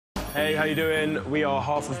Hey, how you doing? We are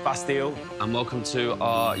half of Bastille. And welcome to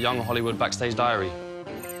our Young Hollywood Backstage Diary.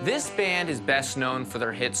 This band is best known for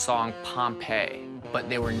their hit song Pompeii, but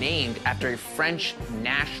they were named after a French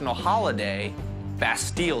national holiday,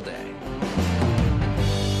 Bastille Day.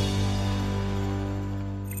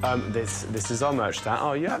 This is our merch stand.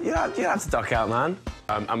 Oh, you have to duck out, man.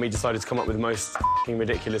 And we decided to come up with the most f***ing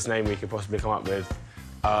ridiculous name we could possibly come up with.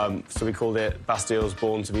 So we called it Bastille's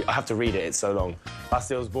Born to Be... I have to read it, it's so long.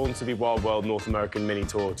 Bastille's Born to Be Wild World North American Mini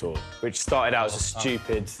Tour, which started out as a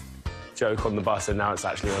stupid joke on the bus, and now it's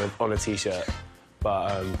actually on a T-shirt.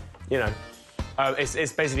 But, you know,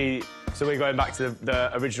 it's basically... So we're going back to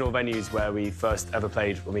the original venues where we first ever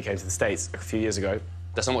played when we came to the States a few years ago.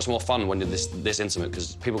 They're so much more fun when you're this intimate,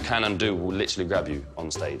 because people can and do will literally grab you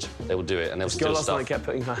on stage. They will do it, and they'll steal stuff. This girl last night kept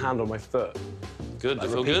putting her hand on my foot. Good, like,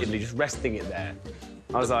 I feel good? Just resting it there.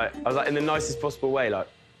 I was like, in the nicest possible way, like...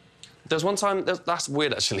 There's one time... That's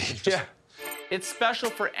weird, actually. Yeah. It's special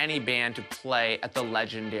for any band to play at the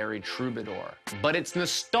legendary Troubadour, but it's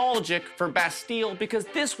nostalgic for Bastille because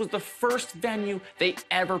this was the first venue they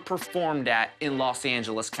ever performed at in Los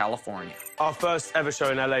Angeles, California. Our first ever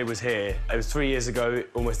show in LA was here. It was 3 years ago,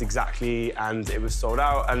 almost exactly, and it was sold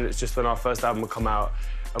out, and it's just when our first album would come out,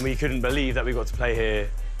 and we couldn't believe that we got to play here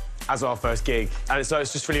as our first gig. And so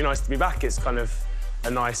it's just really nice to be back. It's kind of a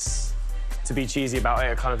nice, to be cheesy about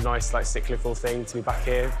it, a kind of nice, like, cyclical thing to be back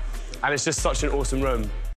here. And it's just such an awesome room.